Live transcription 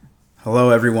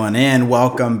Hello, everyone, and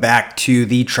welcome back to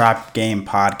the Trop Game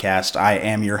Podcast. I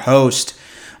am your host,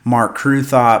 Mark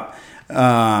Kruthop.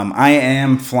 I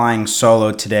am flying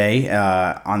solo today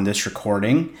on this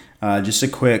recording. Just a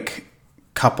quick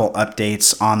couple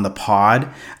updates on the pod.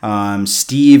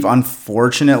 Steve,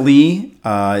 unfortunately,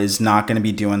 is not going to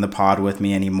be doing the pod with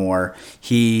me anymore.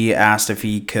 He asked if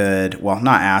he could, well,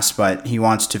 not asked, but he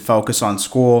wants to focus on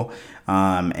school,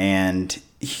 and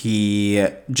he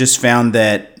just found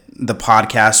that the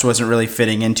podcast wasn't really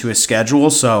fitting into his schedule.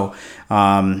 So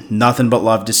nothing but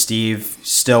love to Steve.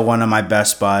 Still one of my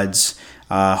best buds.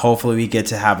 Hopefully we get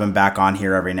to have him back on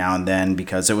here every now and then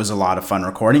because it was a lot of fun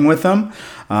recording with him.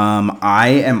 I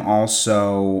am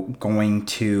also going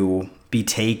to be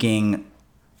taking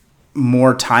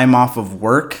more time off of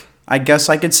work, I guess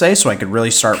I could say, so I could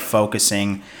really start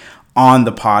focusing on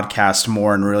the podcast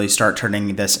more and really start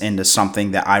turning this into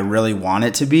something that I really want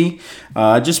it to be,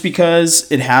 just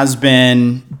because it has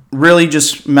been really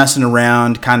just messing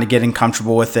around, kind of getting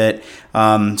comfortable with it.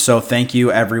 So thank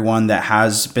you everyone that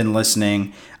has been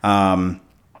listening. If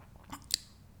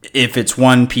it's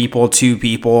 1 people, 2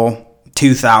 people,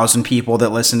 2,000 people that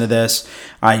listen to this,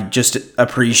 I just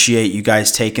appreciate you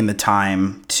guys taking the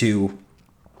time to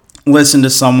listen to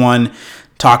someone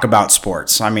talk about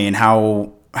sports. I mean,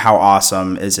 how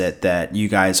awesome is it that you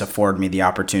guys afford me the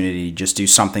opportunity to just do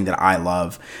something that I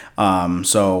love?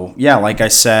 So yeah, like I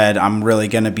said, I'm really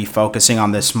going to be focusing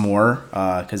on this more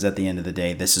because at the end of the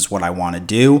day, this is what I want to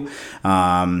do.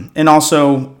 And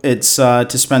also it's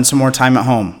to spend some more time at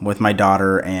home with my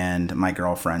daughter and my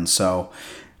girlfriend. So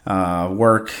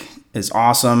work is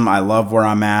awesome. I love where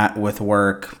I'm at with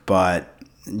work, but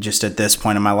just at this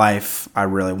point in my life, I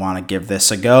really want to give this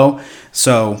a go.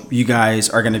 So you guys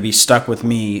are going to be stuck with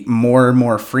me more and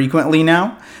more frequently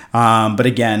now. But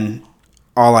again,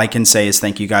 all I can say is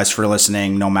thank you guys for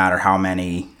listening, no matter how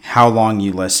long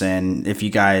you listen. If you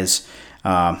guys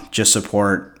just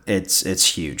support, it's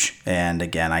huge. And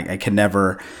again, I can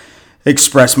never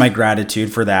express my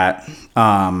gratitude for that.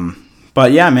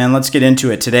 But yeah, man, let's get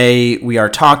into it. Today, we are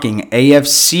talking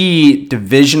AFC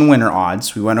division winner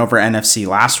odds. We went over NFC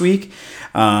last week.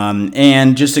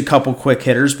 And just a couple quick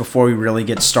hitters before we really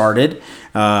get started.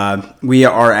 We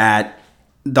are at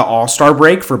the All-Star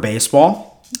break for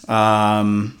baseball.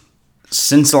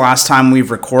 Since the last time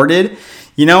we've recorded,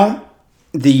 the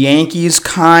Yankees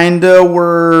they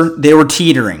were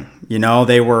teetering.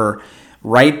 They were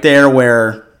right there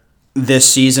where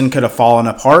this season could have fallen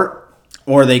apart.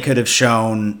 Or they could have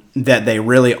shown that they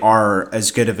really are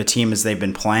as good of a team as they've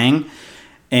been playing.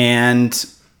 And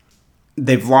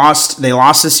they lost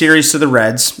the series to the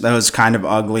Reds. That was kind of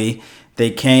ugly.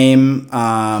 They came,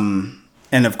 and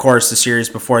of course the series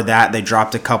before that, they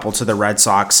dropped a couple to the Red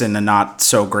Sox in a not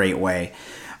so great way.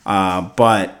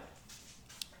 But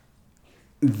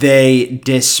they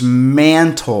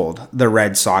dismantled the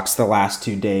Red Sox the last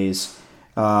 2 days.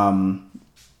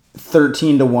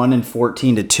 13-1 and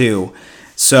 14-2.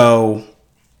 So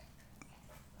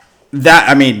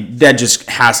that just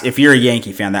has, if you're a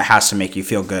Yankee fan, that has to make you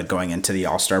feel good going into the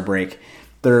All-Star break.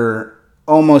 They're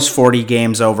almost 40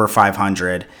 games over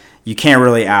 500. You can't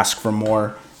really ask for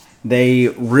more. They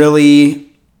really,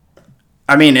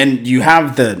 and you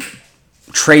have the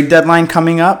trade deadline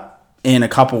coming up in a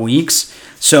couple weeks.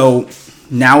 So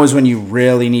now is when you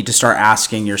really need to start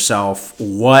asking yourself,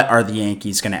 what are the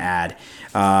Yankees going to add?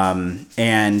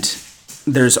 And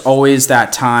there's always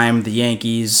that time. The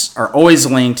Yankees are always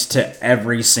linked to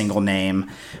every single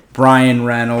name. Brian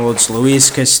Reynolds,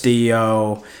 Luis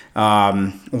Castillo,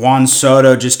 Juan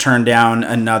Soto just turned down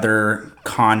another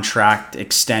contract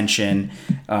extension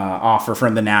offer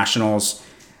from the Nationals.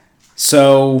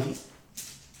 So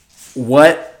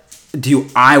what do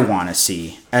I want to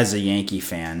see as a Yankee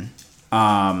fan?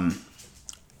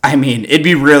 It'd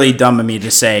be really dumb of me to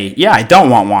say, yeah, I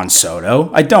don't want Juan Soto.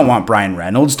 I don't want Brian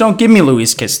Reynolds. Don't give me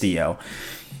Luis Castillo.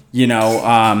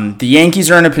 The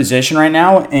Yankees are in a position right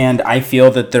now, and I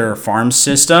feel that their farm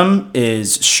system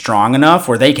is strong enough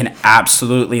where they can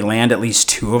absolutely land at least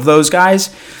 2 of those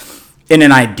guys. In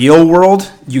an ideal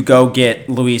world, you go get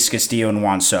Luis Castillo and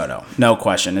Juan Soto. No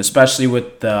question, especially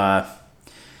with the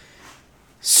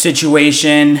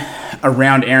situation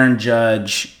around Aaron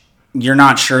Judge. You're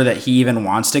not sure that he even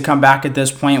wants to come back at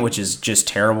this point, which is just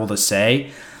terrible to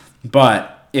say.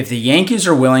 But if the Yankees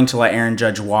are willing to let Aaron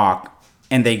Judge walk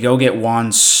and they go get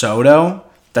Juan Soto,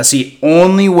 that's the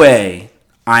only way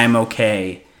I'm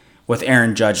okay with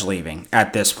Aaron Judge leaving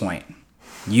at this point.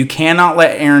 You cannot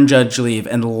let Aaron Judge leave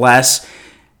unless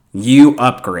you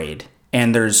upgrade.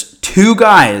 And there's 2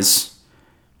 guys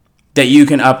that you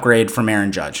can upgrade from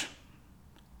Aaron Judge.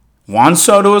 Juan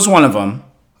Soto is one of them.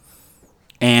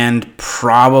 and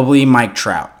probably Mike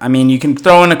Trout. I mean, you can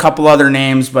throw in a couple other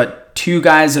names, but two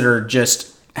guys that are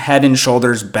just head and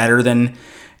shoulders better than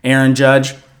Aaron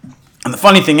Judge. And the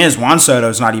funny thing is, Juan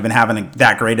Soto's not even having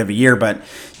that great of a year, but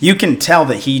you can tell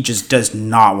that he just does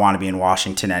not want to be in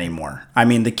Washington anymore. I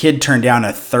mean, the kid turned down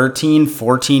a 13,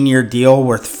 14-year deal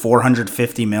worth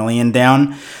 $450 million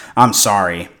down. I'm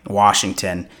sorry,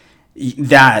 Washington.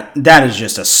 That is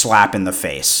just a slap in the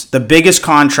face. The biggest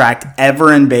contract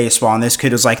ever in baseball, and this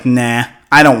kid was like, nah,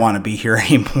 I don't want to be here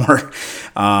anymore.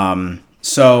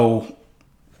 So,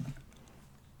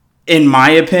 in my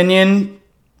opinion,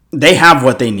 they have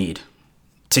what they need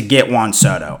to get Juan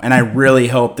Soto, and I really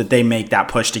hope that they make that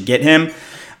push to get him.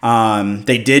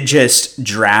 They did just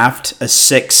draft a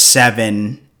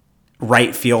 6'7"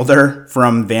 right fielder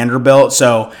from Vanderbilt,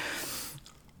 so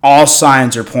all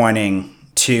signs are pointing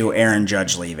to Aaron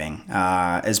Judge leaving.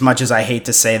 As much as I hate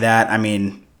to say that, I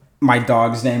mean, my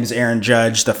dog's name is Aaron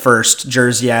Judge. The first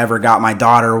jersey I ever got my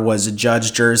daughter was a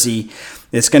Judge jersey.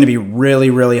 It's going to be really,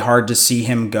 really hard to see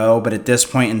him go, but at this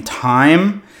point in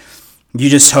time, you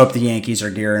just hope the Yankees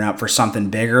are gearing up for something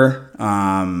bigger,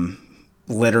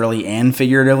 literally and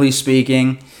figuratively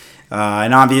speaking.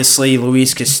 And obviously,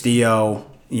 Luis Castillo,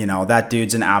 that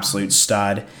dude's an absolute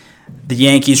stud. The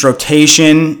Yankees'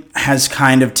 rotation has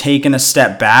kind of taken a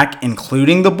step back,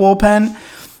 including the bullpen.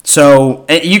 So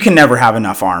you can never have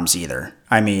enough arms either.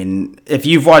 I mean, if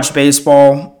you've watched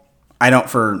baseball,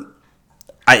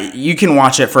 you can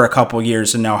watch it for a couple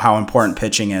years and know how important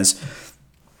pitching is.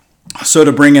 So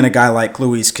to bring in a guy like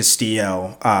Luis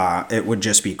Castillo, it would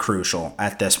just be crucial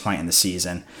at this point in the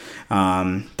season.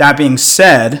 That being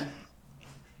said,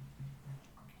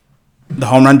 the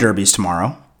Home Run Derby is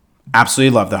tomorrow.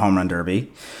 Absolutely love the Home Run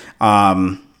Derby.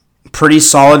 Pretty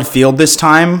solid field this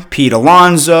time. Pete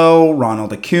Alonso,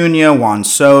 Ronald Acuna, Juan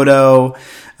Soto,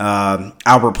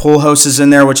 Albert Pujols is in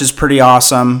there, which is pretty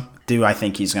awesome. Do I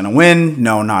think he's going to win?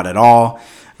 No, not at all.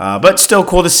 But still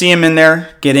cool to see him in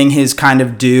there, getting his kind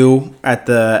of due at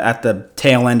the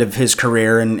tail end of his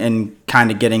career and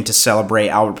kind of getting to celebrate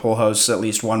Albert Pujols at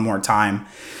least one more time.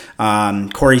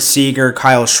 Corey Seager,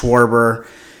 Kyle Schwarber.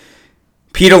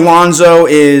 Pete Alonso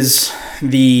is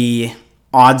the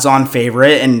odds-on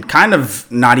favorite and kind of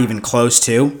not even close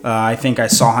to. I think I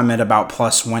saw him at about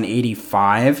plus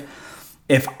 185.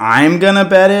 If I'm going to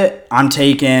bet it, I'm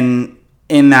taking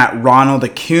in that Ronald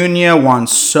Acuna, Juan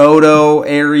Soto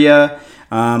area.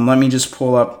 Let me just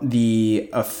pull up the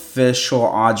official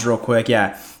odds real quick.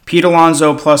 Yeah, Pete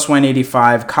Alonso plus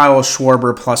 185, Kyle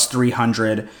Schwarber plus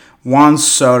 300, Juan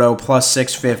Soto plus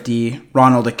 650,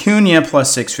 Ronald Acuna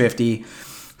plus 650,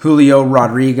 Julio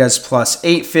Rodriguez plus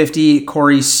 850,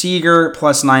 Corey Seager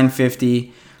plus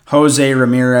 950, Jose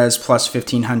Ramirez plus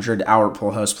 1,500, Albert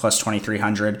Pujols plus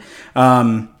 2,300.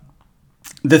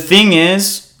 The thing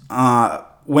is,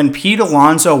 when Pete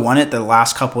Alonso won it the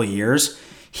last couple of years,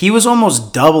 he was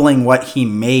almost doubling what he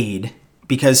made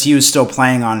because he was still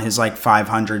playing on his like $500,000,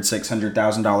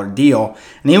 $600,000 deal,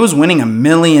 and he was winning $1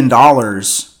 million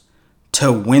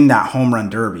to win that home run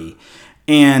derby.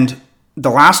 And the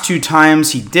last two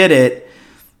times he did it,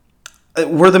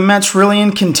 were the Mets really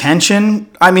in contention?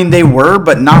 I mean, they were,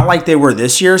 but not like they were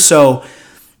this year. So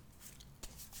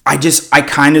I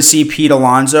kind of see Pete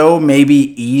Alonso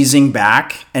maybe easing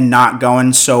back and not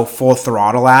going so full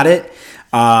throttle at it.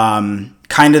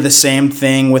 Kind of the same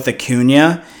thing with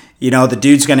Acuna. The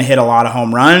dude's going to hit a lot of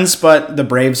home runs, but the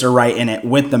Braves are right in it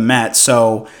with the Mets.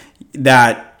 So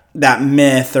that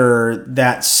myth or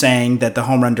that saying that the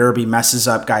home run derby messes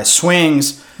up guys'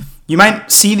 swings, you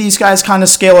might see these guys kind of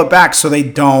scale it back so they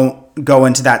don't go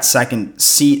into that second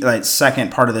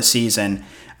part of the season.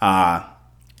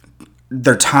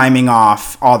 They're timing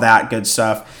off, all that good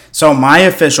stuff. So my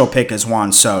official pick is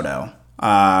Juan Soto.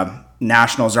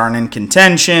 Nationals aren't in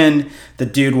contention. The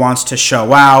dude wants to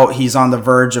show out. He's on the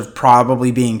verge of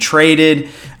probably being traded.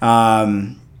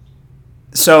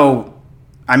 So,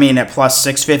 I mean, at plus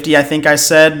 650, I think I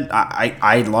said,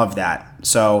 I love that.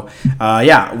 So,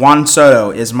 Juan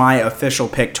Soto is my official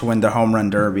pick to win the Home Run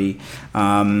Derby.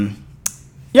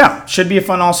 Should be a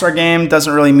fun All-Star game.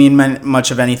 Doesn't really mean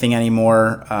much of anything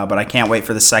anymore, but I can't wait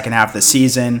for the second half of the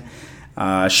season.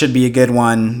 Should be a good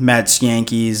one. Mets,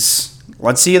 Yankees.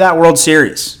 Let's see that World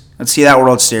Series. Let's see that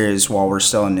World Series while we're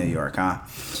still in New York, huh?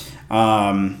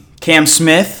 Cam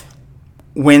Smith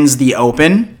wins the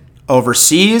Open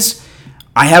overseas.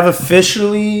 I have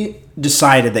officially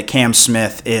decided that Cam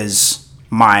Smith is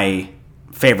my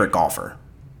favorite golfer.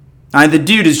 The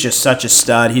dude is just such a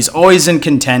stud. He's always in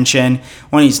contention.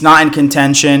 When he's not in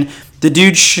contention, the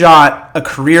dude shot a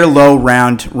career low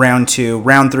round 2.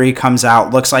 Round 3 comes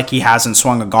out. Looks like he hasn't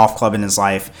swung a golf club in his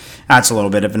life. That's a little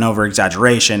bit of an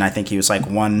over-exaggeration. I think he was like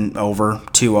 1 over,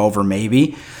 2 over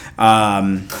maybe.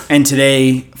 And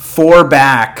today, 4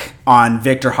 back on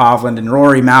Viktor Hovland and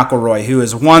Rory McIlroy, who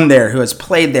has won there, who has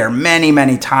played there many,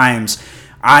 many times.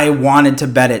 I wanted to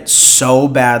bet it so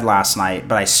bad last night,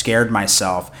 but I scared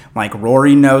myself. Like,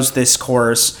 Rory knows this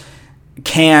course.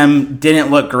 Cam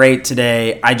didn't look great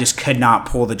today. I just could not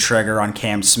pull the trigger on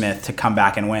Cam Smith to come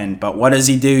back and win. But what does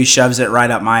he do? He shoves it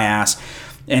right up my ass,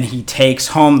 and he takes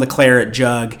home the claret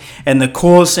jug. And the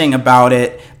coolest thing about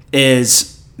it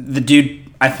is the dude,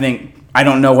 I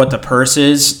don't know what the purse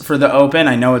is for the Open.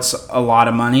 I know it's a lot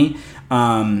of money.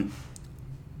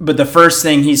 But the first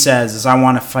thing he says is, I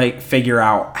want to figure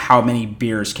out how many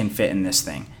beers can fit in this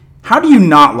thing. How do you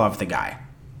not love the guy?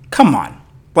 Come on.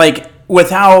 Like,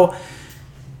 with how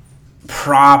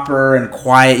proper and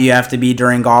quiet you have to be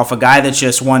during golf, a guy that's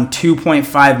just won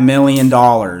 $2.5 million.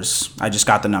 I just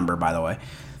got the number, by the way.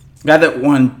 A guy that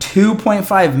won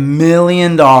 $2.5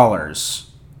 million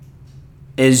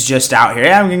is just out here.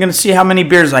 Yeah, I'm going to see how many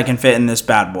beers I can fit in this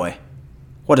bad boy.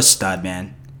 What a stud,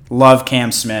 man. Love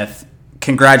Cam Smith.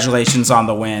 Congratulations on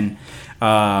the win.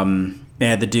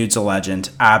 The dude's a legend.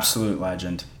 Absolute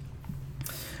legend.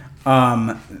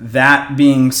 That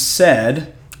being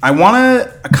said, I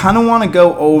kind of want to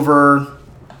go over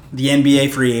the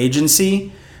NBA free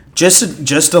agency just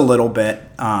a little bit.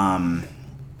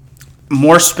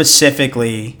 More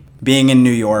specifically, being in New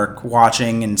York,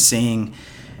 watching and seeing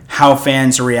how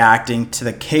fans are reacting to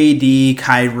the KD,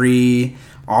 Kyrie,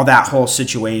 all that whole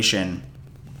situation.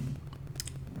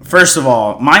 First of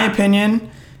all, my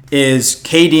opinion is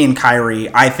KD and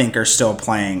Kyrie, I think, are still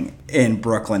playing in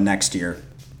Brooklyn next year.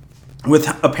 With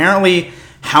apparently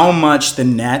how much the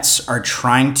Nets are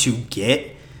trying to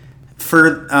get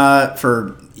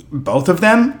for both of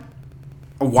them,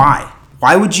 why?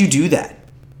 Why would you do that?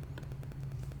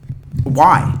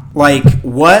 Why? Like,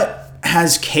 what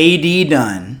has KD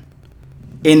done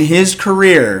in his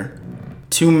career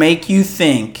to make you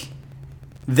think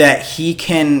that he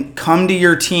can come to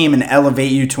your team and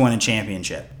elevate you to win a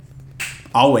championship?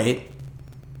 I'll wait.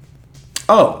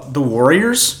 Oh, the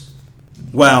Warriors?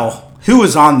 Well, who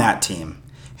was on that team?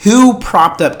 Who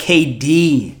propped up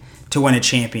KD to win a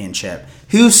championship?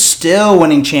 Who's still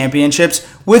winning championships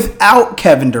without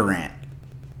Kevin Durant?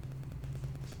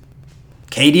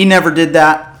 KD never did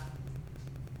that.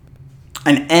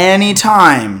 And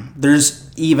anytime there's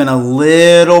even a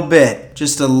little bit,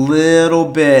 just a little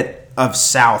bit of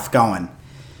south going,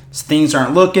 so things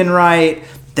aren't looking right,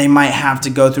 they might have to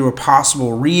go through a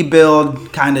possible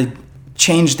rebuild, kind of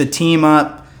change the team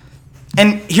up.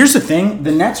 And here's the thing,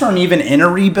 the Nets aren't even in a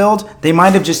rebuild. They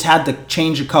might have just had to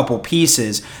change a couple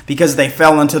pieces because they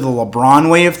fell into the LeBron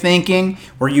way of thinking,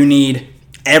 where you need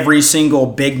every single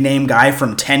big name guy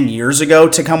from 10 years ago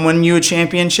to come win you a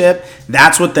championship.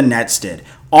 That's what the Nets did.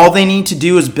 All they need to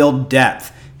do is build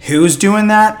depth. Who's doing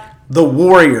that? The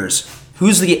Warriors.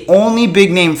 Who's the only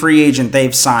big name free agent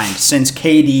they've signed since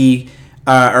KD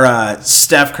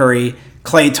Steph Curry,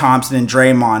 Klay Thompson, and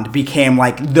Draymond became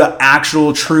like the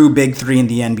actual true big three in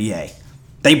the NBA?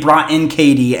 They brought in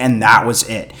KD, and that was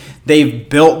it. They've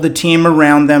built the team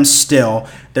around them still.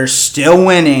 They're still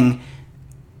winning.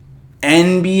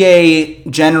 NBA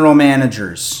general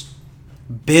managers,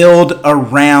 build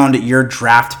around your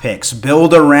draft picks.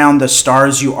 Build around the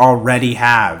stars you already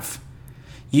have.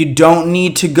 You don't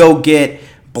need to go get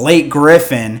Blake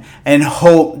Griffin and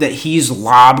hope that he's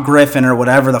Lob Griffin or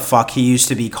whatever the fuck he used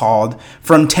to be called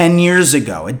from 10 years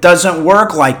ago. It doesn't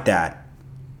work like that.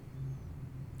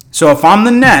 So if I'm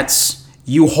the Nets,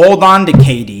 you hold on to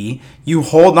KD, you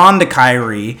hold on to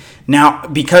Kyrie. Now,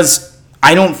 because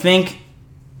I don't think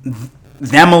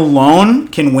them alone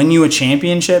can win you a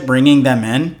championship, bringing them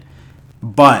in.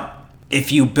 But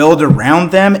if you build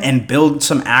around them and build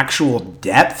some actual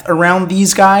depth around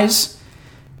these guys,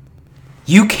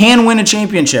 you can win a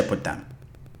championship with them.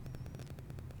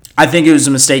 I think it was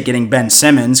a mistake getting Ben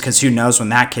Simmons, because who knows when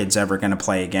that kid's ever going to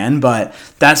play again. But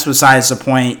that's besides the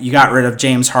point. You got rid of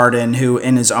James Harden, who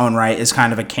in his own right is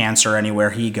kind of a cancer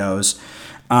anywhere he goes.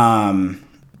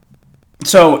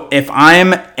 So if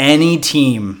I'm any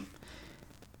team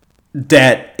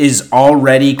that is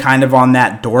already kind of on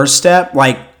that doorstep,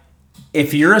 like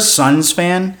if you're a Suns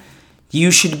fan, you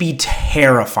should be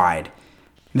terrified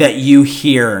that you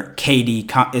hear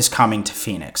KD is coming to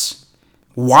Phoenix.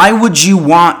 Why would you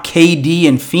want KD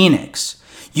in Phoenix?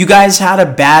 You guys had a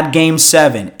bad Game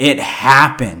 7. It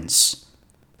happens.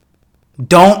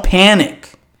 Don't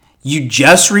panic. You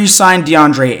just re-signed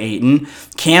DeAndre Ayton.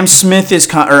 Cameron Smith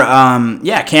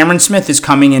is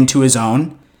coming into his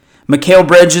own. Mikal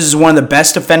Bridges is one of the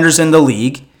best defenders in the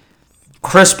league.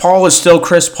 Chris Paul is still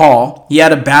Chris Paul. He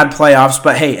had a bad playoffs,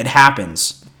 but hey, it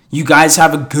happens. You guys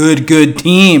have a good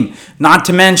team. Not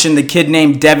to mention the kid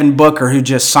named Devin Booker who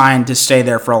just signed to stay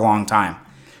there for a long time.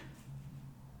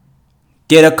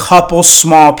 Get a couple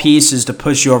small pieces to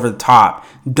push you over the top.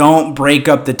 Don't break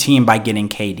up the team by getting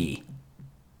KD.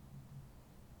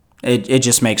 It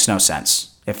just makes no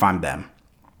sense if I'm them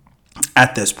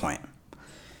at this point.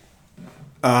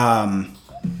 And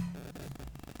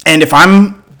if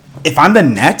I'm the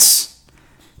Nets,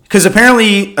 because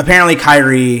apparently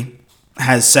Kyrie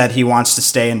has said he wants to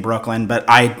stay in Brooklyn, but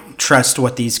I trust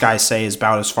what these guys say is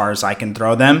about as far as I can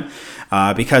throw them,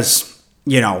 because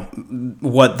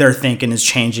what they're thinking is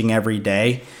changing every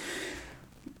day.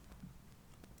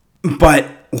 But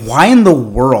why in the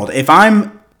world, if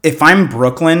I'm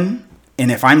Brooklyn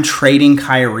and if I'm trading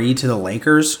Kyrie to the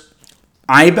Lakers,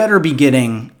 I better be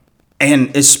getting,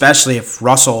 and especially if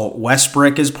Russell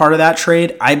Westbrook is part of that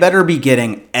trade, I better be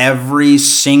getting every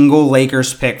single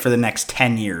Lakers pick for the next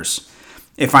 10 years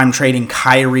if I'm trading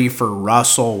Kyrie for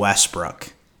Russell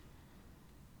Westbrook.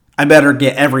 I better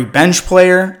get every bench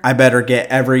player. I better get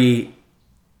every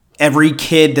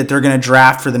kid that they're going to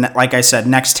draft for like I said,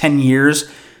 next 10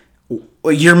 years.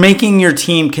 You're making your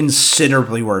team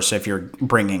considerably worse if you're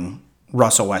bringing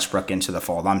Russell Westbrook into the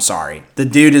fold. I'm sorry. The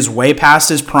dude is way past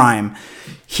his prime.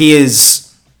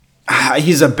 He's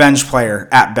a bench player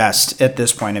at best at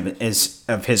this point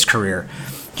of his career.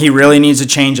 He really needs a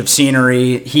change of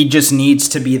scenery. He just needs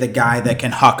to be the guy that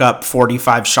can huck up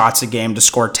 45 shots a game to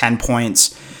score 10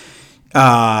 points.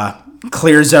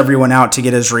 Clears everyone out to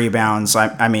get his rebounds.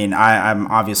 I'm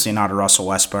obviously not a Russell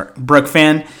Westbrook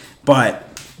fan, but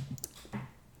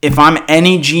if I'm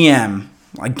any GM,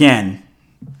 again,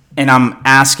 and I'm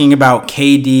asking about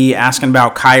KD, asking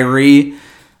about Kyrie,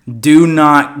 do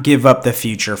not give up the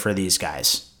future for these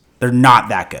guys. They're not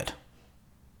that good.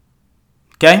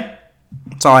 Okay?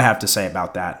 That's all I have to say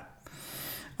about that.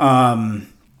 And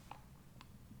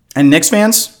Knicks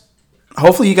fans,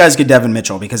 hopefully you guys get Devin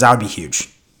Mitchell, because that would be huge.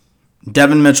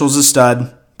 Devin Mitchell's a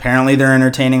stud. Apparently they're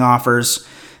entertaining offers.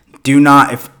 Do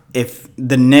not, if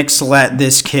the Knicks let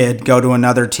this kid go to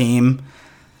another team,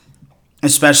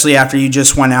 especially after you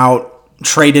just went out,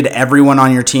 traded everyone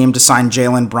on your team to sign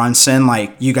Jalen Brunson,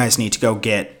 like, you guys need to go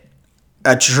get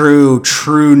a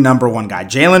true number one guy.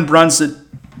 Jalen Brunson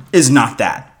is not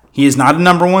that. He is not a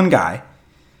number one guy.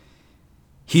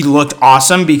 He looked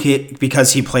awesome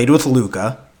because he played with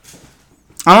Luka.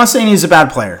 I'm not saying he's a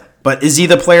bad player, but is he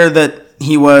the player that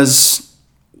he was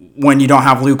when you don't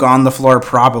have Luka on the floor?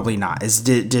 Probably not.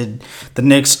 Did the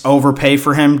Knicks overpay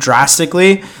for him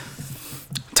drastically?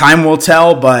 Time will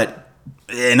tell, but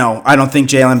I don't think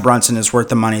Jalen Brunson is worth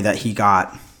the money that he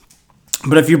got.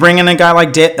 But if you bring in a guy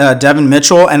like Devin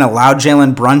Mitchell and allow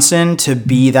Jalen Brunson to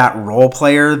be that role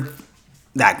player,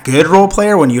 that good role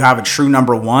player when you have a true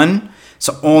number one, it's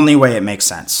the only way it makes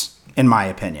sense, in my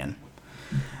opinion.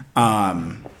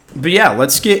 But yeah,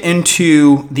 let's get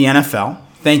into the NFL.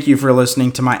 Thank you for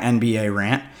listening to my NBA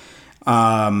rant.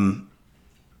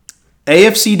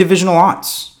 AFC divisional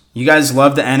odds. You guys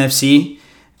love the NFC.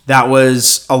 That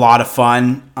was a lot of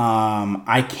fun.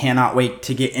 I cannot wait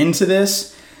to get into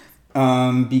this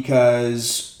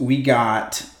because we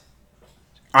got,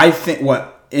 I think,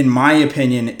 what, in my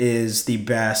opinion, is the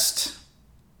best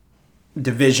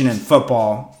division in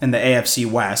football in the AFC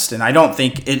West. And I don't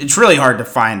think, it's really hard to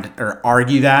find or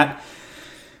argue that.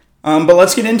 But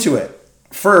let's get into it.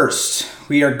 First,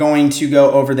 we are going to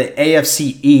go over the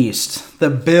AFC East. The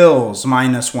Bills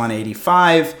minus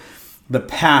 185. The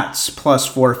Pats plus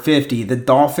 450, the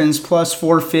Dolphins plus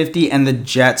 450, and the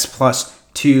Jets plus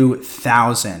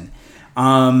 2,000.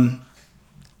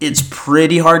 It's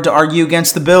pretty hard to argue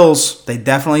against the Bills. They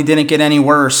definitely didn't get any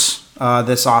worse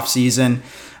this offseason.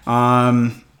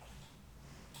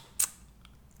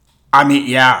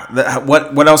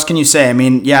 What else can you say?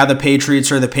 The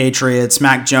Patriots are the Patriots.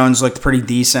 Mac Jones looked pretty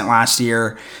decent last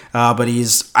year, but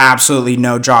he's absolutely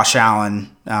no Josh Allen.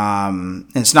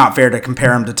 It's not fair to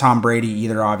compare him to Tom Brady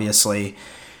either, obviously.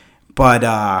 But,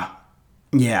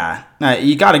 you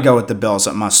got to go with the Bills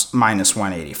at minus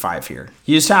 185 here.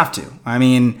 You just have to.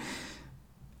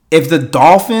 If the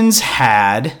Dolphins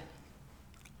had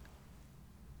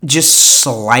just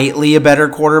slightly a better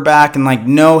quarterback, and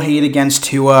no hate against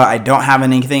Tua, I don't have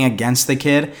anything against the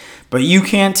kid, but you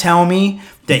can't tell me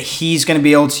that he's going to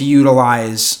be able to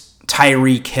utilize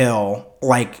Tyreek Hill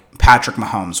like Patrick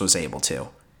Mahomes was able to.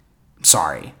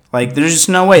 Sorry. Like, there's just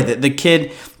no way that the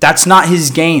kid, that's not his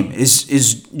game, is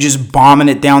just bombing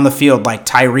it down the field like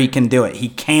Tyreek can do it. He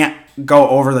can't go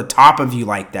over the top of you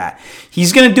like that.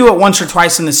 He's going to do it once or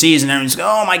twice in the season. Everyone's going,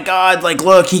 oh my God, like,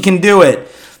 look, he can do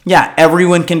it. Yeah,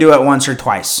 everyone can do it once or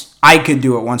twice. I could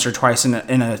do it once or twice in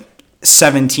a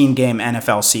 17-game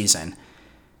NFL season.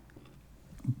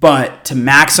 But to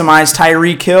maximize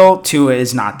Tyreek Hill, Tua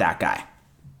is not that guy.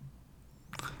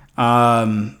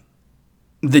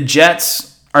 The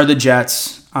Jets are the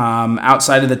Jets.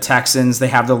 Outside of the Texans, they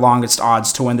have the longest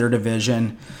odds to win their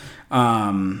division.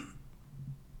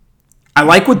 I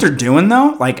like what they're doing,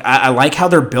 though. Like, I like how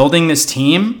they're building this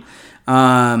team.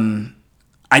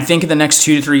 I think in the next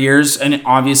 2 to 3 years, and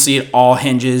obviously it all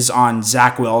hinges on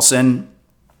Zach Wilson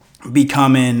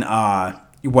becoming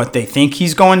what they think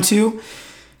he's going to.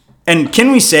 And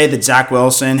can we say that Zach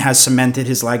Wilson has cemented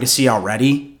his legacy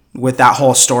already with that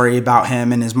whole story about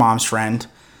him and his mom's friend?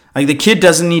 Like, the kid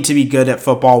doesn't need to be good at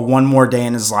football one more day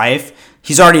in his life.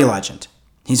 He's already a legend.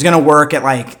 He's going to work at,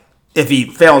 like, if he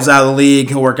fails out of the league,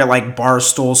 he'll work at, like,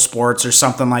 Barstool Sports or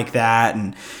something like that.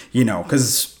 And, you know,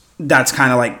 because that's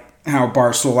kind of like how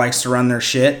Barstool likes to run their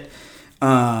shit.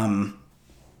 So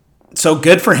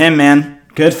good for him, man.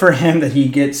 Good for him that he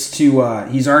gets to,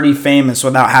 he's already famous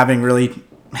without having really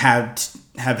have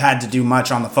had to do much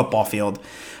on the football field.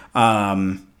 I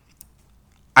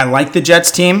like the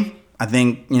Jets team. I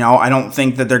think, you know, I don't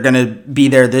think that they're going to be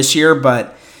there this year,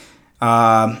 but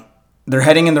they're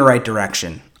heading in the right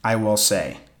direction, I will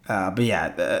say. But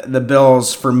yeah, the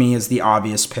Bills for me is the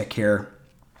obvious pick here.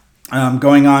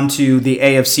 Going on to the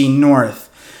AFC North,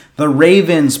 the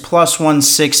Ravens plus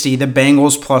 160, the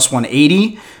Bengals plus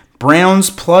 180, Browns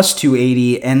plus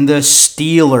 280, and the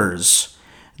Steelers,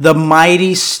 the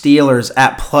mighty Steelers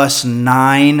at plus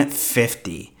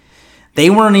 950. They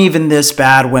weren't even this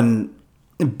bad when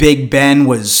Big Ben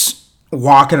was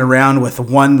walking around with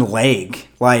one leg.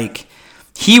 Like,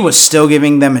 he was still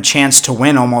giving them a chance to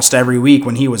win almost every week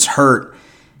when he was hurt.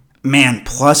 Man,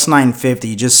 plus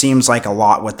 950 just seems like a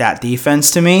lot with that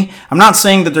defense to me. I'm not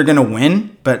saying that they're going to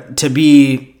win, but to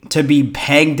be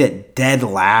pegged at dead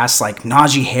last, like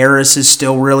Najee Harris is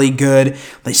still really good.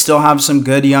 They still have some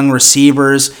good young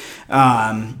receivers.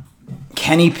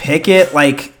 Kenny Pickett,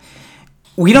 like,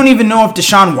 we don't even know if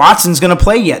Deshaun Watson's going to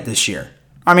play yet this year.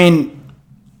 I mean,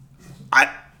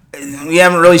 we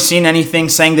haven't really seen anything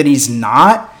saying that he's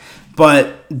not,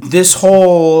 but this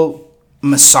whole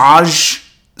massage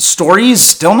story is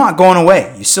still not going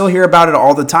away. You still hear about it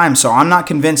all the time, so I'm not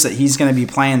convinced that he's going to be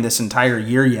playing this entire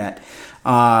year yet.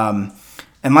 And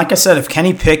like I said, if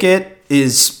Kenny Pickett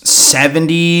is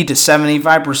 70 to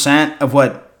 75% of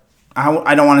what,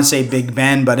 I don't want to say Big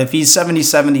Ben, but if he's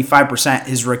 70-75%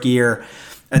 his rookie year,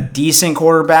 a decent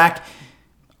quarterback,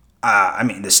 I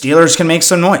mean, the Steelers can make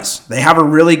some noise. They have a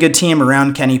really good team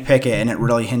around Kenny Pickett, and it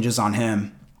really hinges on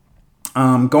him.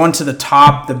 Going to the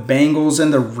top, the Bengals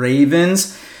and the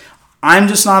Ravens. I'm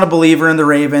just not a believer in the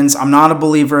Ravens. I'm not a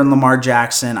believer in Lamar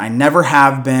Jackson. I never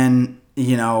have been.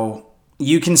 You know,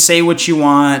 you can say what you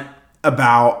want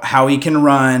about how he can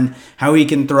run, how he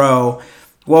can throw.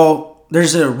 Well,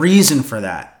 there's a reason for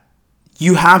that.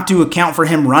 You have to account for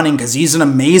him running because he's an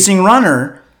amazing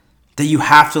runner, that you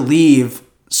have to leave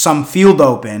some field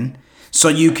open so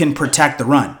you can protect the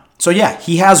run. So yeah,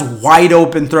 he has wide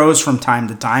open throws from time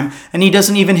to time, and he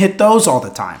doesn't even hit those all the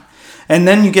time. And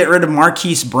then you get rid of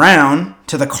Marquise Brown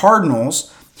to the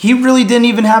Cardinals. He really didn't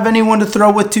even have anyone to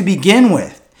throw with to begin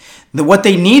with. What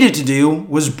they needed to do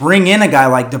was bring in a guy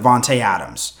like Devontae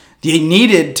Adams. They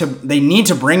need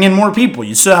to bring in more people.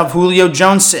 You still have Julio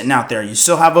Jones sitting out there. You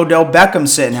still have Odell Beckham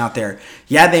sitting out there.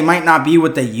 Yeah, they might not be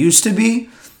what they used to be,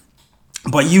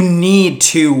 but you need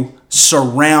to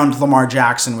surround Lamar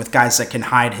Jackson with guys that can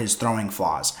hide his throwing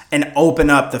flaws and open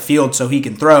up the field so he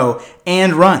can throw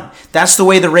and run. That's the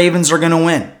way the Ravens are going to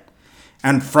win.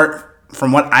 And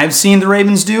from what I've seen the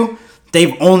Ravens do,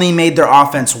 they've only made their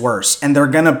offense worse, and they're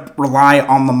going to rely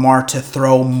on Lamar to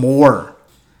throw more.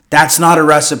 That's not a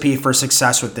recipe for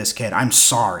success with this kid. I'm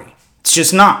sorry. It's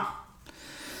just not.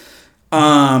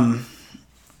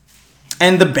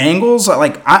 And the Bengals,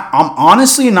 like, I'm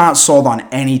honestly not sold on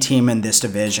any team in this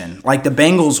division. Like, the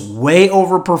Bengals way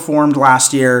overperformed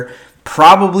last year.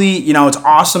 Probably, you know, it's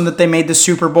awesome that they made the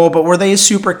Super Bowl, but were they a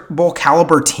Super Bowl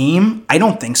caliber team? I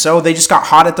don't think so. They just got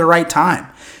hot at the right time.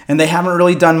 And they haven't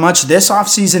really done much this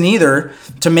offseason either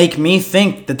to make me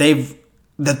think that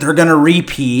they're going to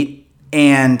repeat.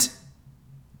 And,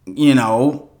 you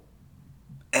know,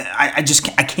 I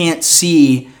can't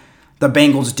see the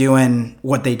Bengals doing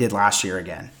what they did last year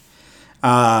again.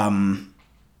 That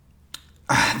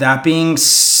being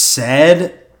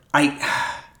said,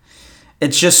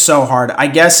 It's just so hard. I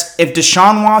guess if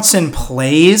Deshaun Watson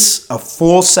plays a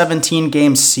full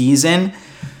 17-game season,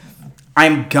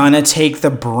 I'm going to take the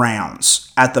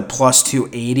Browns at the plus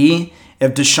 280.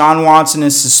 If Deshaun Watson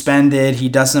is suspended, he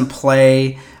doesn't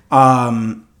play,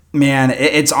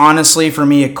 it's honestly for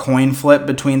me a coin flip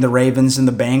between the Ravens and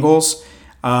the Bengals.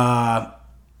 I'll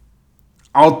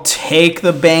take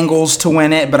the Bengals to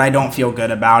win it, but I don't feel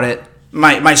good about it.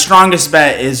 My strongest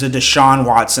bet is a Deshaun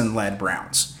Watson-led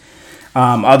Browns.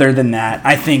 Other than that,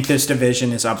 I think this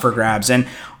division is up for grabs. And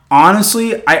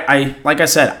honestly, I like I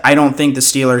said, I don't think the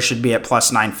Steelers should be at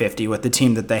plus 950 with the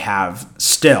team that they have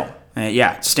still.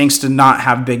 It stinks to not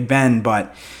have Big Ben,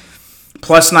 but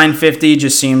plus 950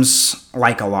 just seems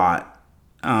like a lot.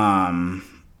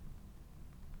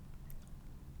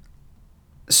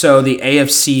 So the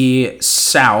AFC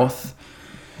South,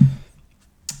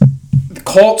 the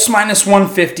Colts minus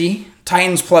 150,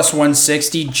 Titans plus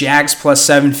 160, Jags plus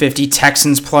 750,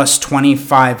 Texans plus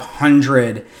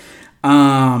 2,500.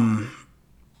 Man,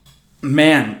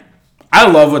 I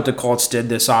love what the Colts did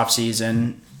this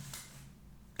offseason.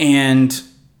 And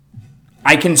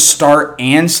I can start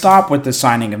and stop with the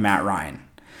signing of Matt Ryan.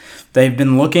 They've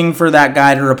been looking for that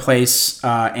guy to replace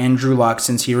Andrew Luck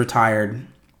since he retired.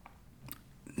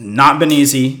 Not been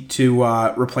easy to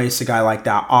replace a guy like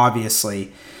that,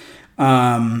 obviously.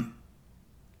 And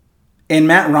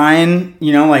Matt Ryan,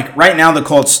 right now the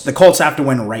Colts have to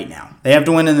win right now. They have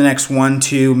to win in the next 1,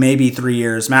 2, maybe 3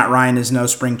 years. Matt Ryan is no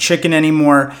spring chicken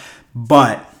anymore,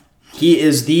 but he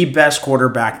is the best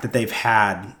quarterback that they've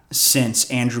had since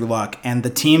Andrew Luck. And the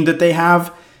team that they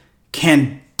have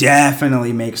can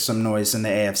definitely make some noise in the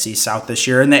AFC South this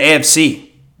year. In the AFC,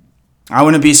 I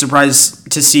wouldn't be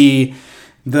surprised to see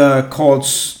the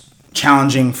Colts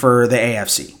challenging for the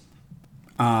AFC.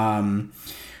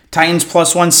 Titans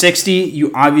plus 160.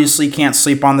 You obviously can't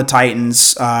sleep on the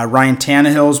Titans. Ryan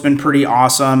Tannehill's been pretty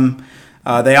awesome.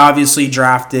 They obviously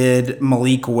drafted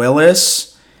Malik Willis.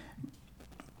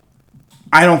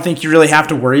 I don't think you really have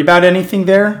to worry about anything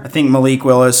there. I think Malik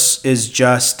Willis is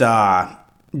just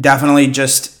definitely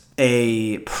just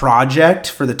a project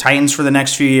for the Titans for the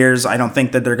next few years. I don't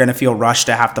think that they're going to feel rushed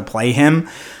to have to play him.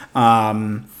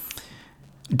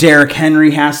 Derrick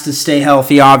Henry has to stay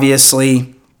healthy,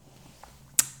 obviously.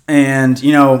 And,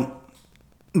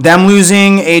 them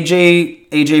losing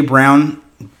AJ Brown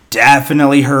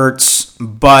definitely hurts,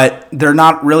 but they're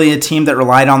not really a team that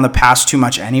relied on the pass too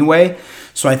much anyway.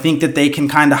 So I think that they can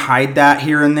kind of hide that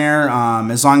here and there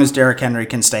as long as Derrick Henry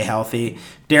can stay healthy.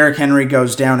 Derrick Henry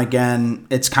goes down again,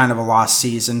 it's kind of a lost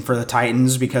season for the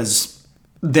Titans because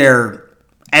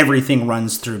everything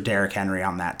runs through Derrick Henry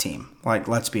on that team.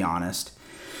 Let's be honest.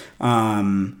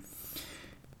 The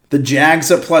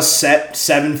Jags at plus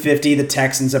 750, the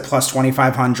Texans at plus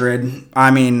 2,500.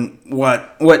 I mean,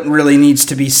 what really needs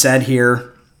to be said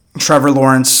here, Trevor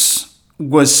Lawrence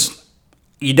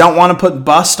you don't want to put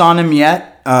bust on him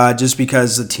yet, just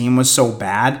because the team was so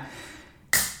bad.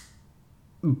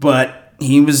 But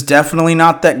he was definitely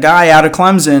not that guy out of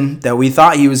Clemson that we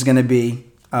thought he was going to be.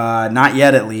 Not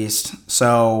yet, at least.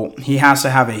 So he has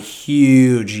to have a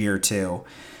huge year, too.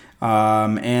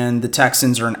 And the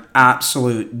Texans are an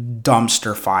absolute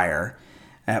dumpster fire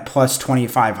at plus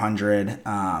 2,500.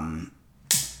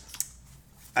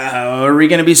 Are we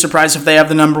going to be surprised if they have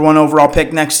the number 1 overall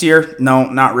pick next year? No,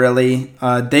 not really.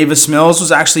 Davis Mills was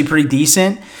actually pretty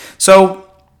decent. So,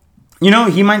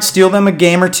 he might steal them a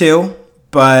game or two,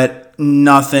 but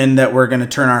nothing that we're going to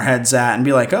turn our heads at and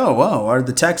be like, oh, whoa, are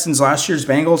the Texans last year's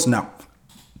Bengals? No,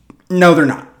 they're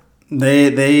not.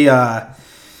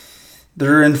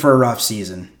 They're in for a rough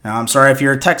season. Now, I'm sorry if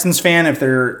you're a Texans fan, if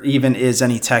there even is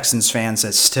any Texans fans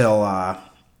that still are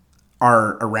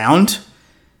around.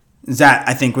 That,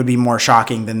 I think, would be more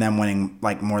shocking than them winning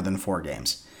more than 4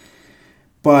 games.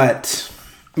 But,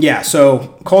 yeah,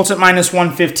 so Colts at minus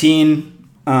 115.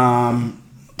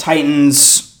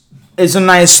 Titans is a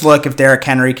nice look if Derrick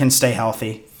Henry can stay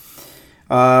healthy.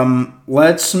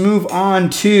 Let's move on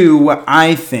to what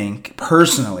I think,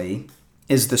 personally,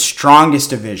 is the strongest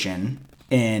division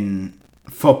in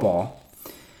football.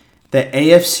 The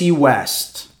AFC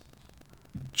West.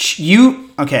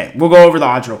 We'll go over the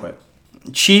odds real quick.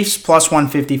 Chiefs plus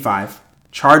 155,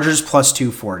 Chargers plus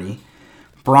 240,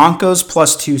 Broncos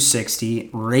plus 260,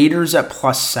 Raiders at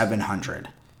plus 700.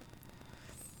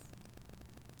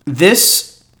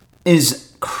 This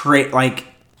is great.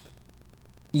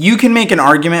 You can make an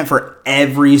argument for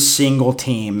every single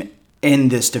team in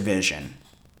this division.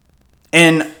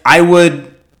 And I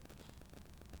would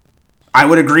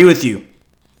agree with you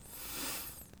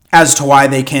as to why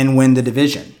they can win the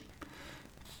division.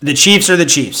 The Chiefs are the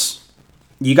Chiefs.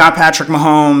 You got Patrick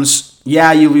Mahomes.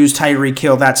 Yeah, you lose Tyreek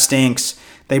Hill. That stinks.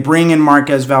 They bring in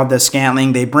Marquez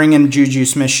Valdes-Scantling. They bring in Juju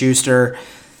Smith-Schuster.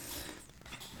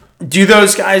 Do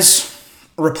those guys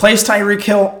replace Tyreek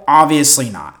Hill? Obviously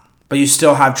not. But you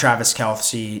still have Travis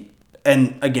Kelce.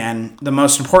 And again, the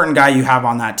most important guy you have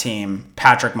on that team,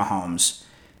 Patrick Mahomes.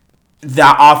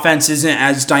 That offense isn't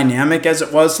as dynamic as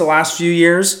it was the last few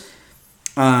years.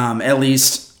 At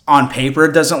least on paper,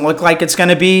 it doesn't look like it's going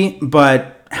to be.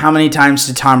 But how many times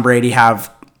did Tom Brady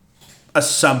have a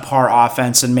subpar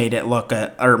offense and made it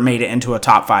into a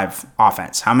top 5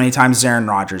 offense? How many times has Aaron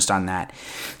Rodgers done that?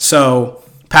 So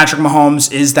Patrick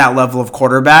Mahomes is that level of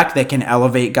quarterback that can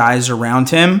elevate guys around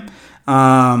him.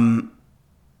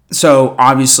 So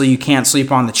obviously you can't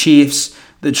sleep on the Chiefs.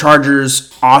 The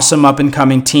Chargers, awesome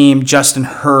up-and-coming team. Justin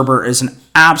Herbert is an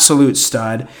absolute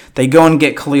stud. They go and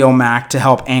get Khalil Mack to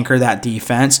help anchor that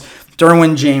defense.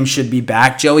 Derwin James should be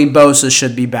back. Joey Bosa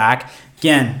should be back.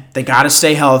 Again, they got to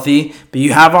stay healthy, but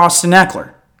you have Austin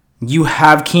Eckler. You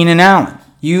have Keenan Allen.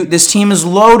 This team is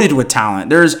loaded with talent.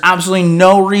 There is absolutely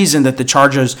no reason that the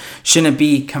Chargers shouldn't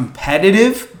be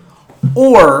competitive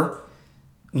or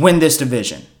win this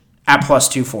division at plus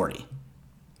 240.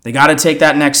 They got to take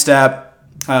that next step.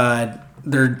 Their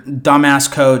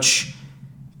dumbass coach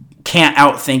can't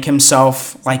outthink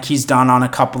himself like he's done on a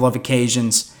couple of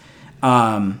occasions.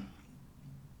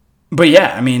 But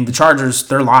yeah, I mean, the Chargers,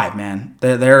 they're live, man.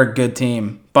 They're a good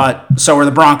team. But so are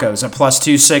the Broncos at plus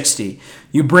 260.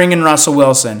 You bring in Russell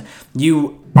Wilson.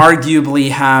 You arguably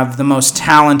have the most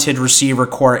talented receiver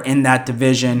corps in that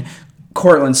division.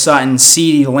 Cortland Sutton,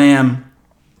 CeeDee Lamb,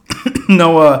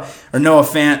 Noah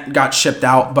Fant got shipped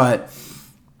out, but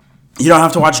you don't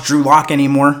have to watch Drew Lock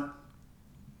anymore.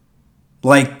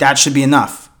 Like, that should be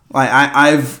enough.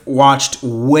 I've watched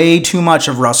way too much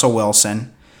of Russell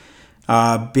Wilson,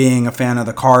 being a fan of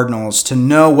the Cardinals, to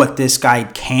know what this guy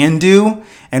can do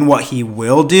and what he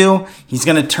will do. He's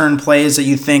going to turn plays that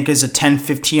you think is a 10,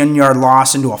 15-yard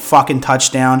loss into a fucking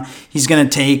touchdown. He's going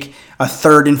to take a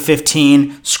 3rd and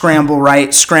 15, scramble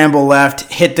right, scramble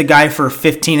left, hit the guy for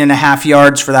 15 and a half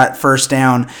yards for that first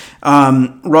down.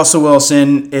 Russell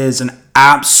Wilson is an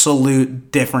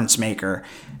absolute difference maker.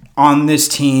 On this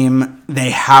team, they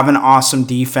have an awesome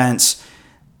defense.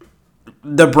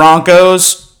 The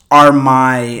Broncos are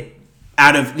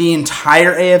out of the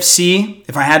entire AFC,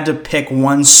 if I had to pick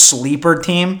one sleeper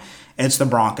team, it's the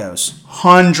Broncos.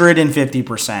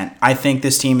 150%. I think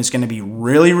this team is going to be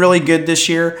really, really good this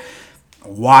year.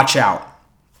 Watch out.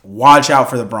 Watch out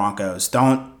for the Broncos.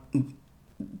 Don't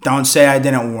say I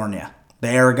didn't warn you.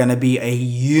 They are going to be a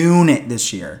unit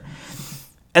this year.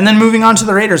 And then moving on to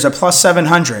the Raiders at plus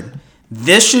 700.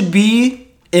 This should be,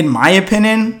 in my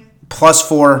opinion, plus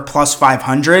 4, plus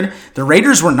 500. The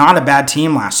Raiders were not a bad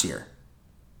team last year.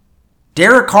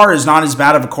 Derek Carr is not as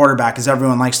bad of a quarterback as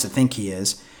everyone likes to think he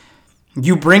is.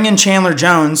 You bring in Chandler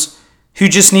Jones, who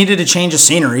just needed a change of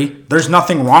scenery. There's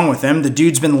nothing wrong with him. The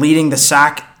dude's been leading the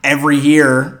sack every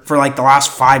year for like the last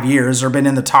 5 years, or been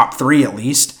in the top 3 at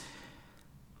least.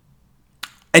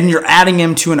 And you're adding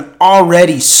him to an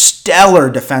already stellar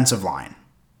defensive line.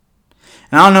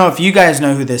 And I don't know if you guys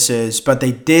know who this is, but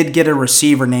they did get a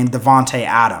receiver named Devontae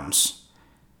Adams.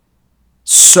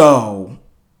 So,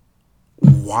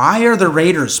 why are the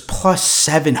Raiders plus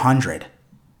 700?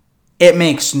 It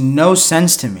makes no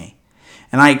sense to me.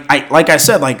 And I like I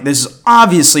said, like, this is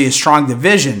obviously a strong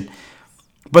division,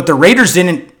 but the Raiders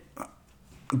didn't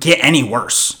get any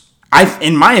worse.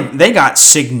 They got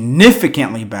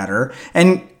significantly better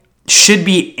and should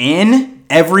be in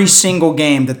every single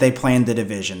game that they play in the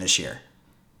division this year.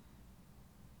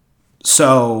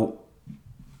 So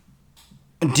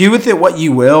do with it what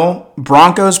you will.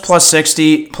 Broncos plus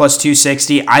 60, plus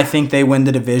 260. I think they win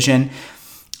the division.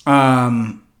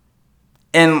 And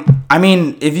I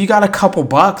mean, if you got a couple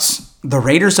bucks, the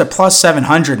Raiders at plus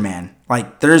 700, man.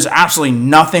 Like, there's absolutely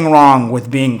nothing wrong with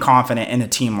being confident in a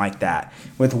team like that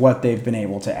with what they've been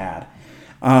able to add.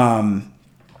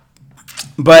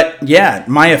 But yeah,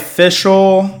 my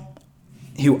official,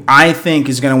 who I think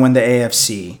is going to win the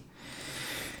AFC,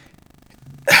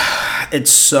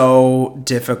 it's so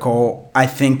difficult. I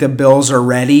think the Bills are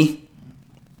ready.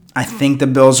 I think the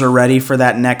Bills are ready for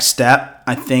that next step.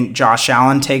 I think Josh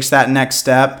Allen takes that next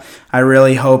step. I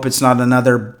really hope it's not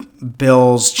another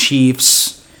Bills,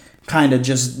 Chiefs, kind of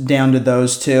just down to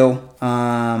those two.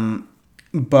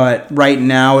 But right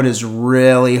now it is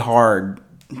really hard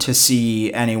to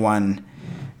see anyone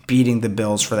beating the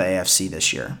Bills for the AFC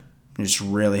this year. It's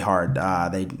really hard.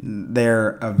 They're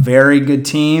a very good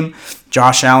team.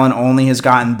 Josh Allen only has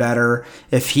gotten better.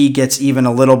 If he gets even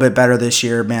a little bit better this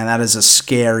year, man, that is a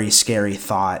scary, scary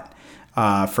thought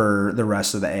for the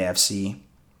rest of the AFC.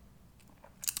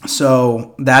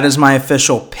 So that is my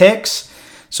official picks.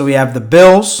 So we have the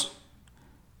Bills,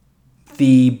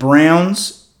 the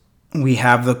Browns, we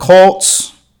have the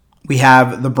Colts, we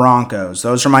have the Broncos.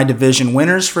 Those are my division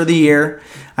winners for the year.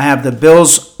 I have the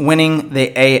Bills winning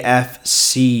the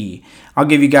AFC. I'll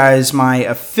give you guys my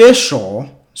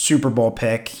official Super Bowl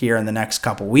pick here in the next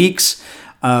couple weeks.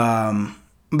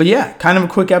 But yeah, kind of a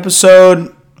quick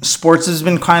episode. Sports has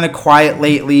been kind of quiet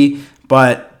lately,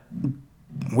 but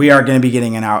we are going to be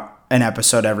getting an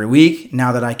episode every week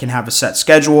now that I can have a set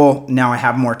schedule. Now I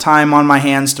have more time on my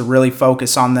hands to really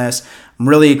focus on this. I'm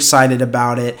really excited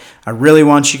about it. I really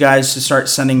want you guys to start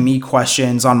sending me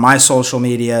questions on my social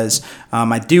medias.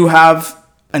 I do have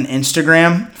an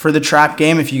Instagram for the Trap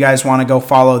Game. If you guys want to go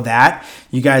follow that,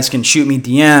 you guys can shoot me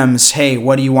DMs. Hey,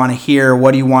 what do you want to hear?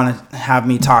 What do you want to have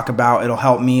me talk about? It'll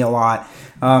help me a lot.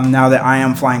 Now that I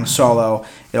am flying solo,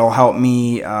 it'll help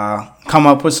me come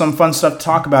up with some fun stuff to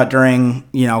talk about during,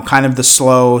 kind of the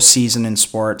slow season in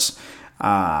sports.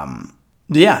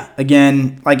 Yeah,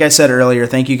 again, like I said earlier,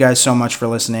 thank you guys so much for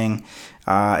listening.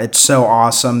 It's so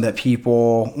awesome that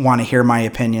people want to hear my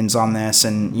opinions on this.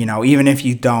 And, even if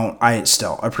you don't, I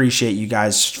still appreciate you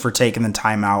guys for taking the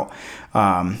time out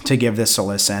to give this a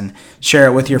listen. Share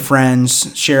it with your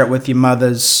friends. Share it with your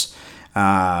mothers.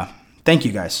 Thank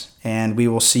you guys. And we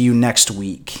will see you next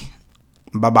week.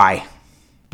 Bye-bye.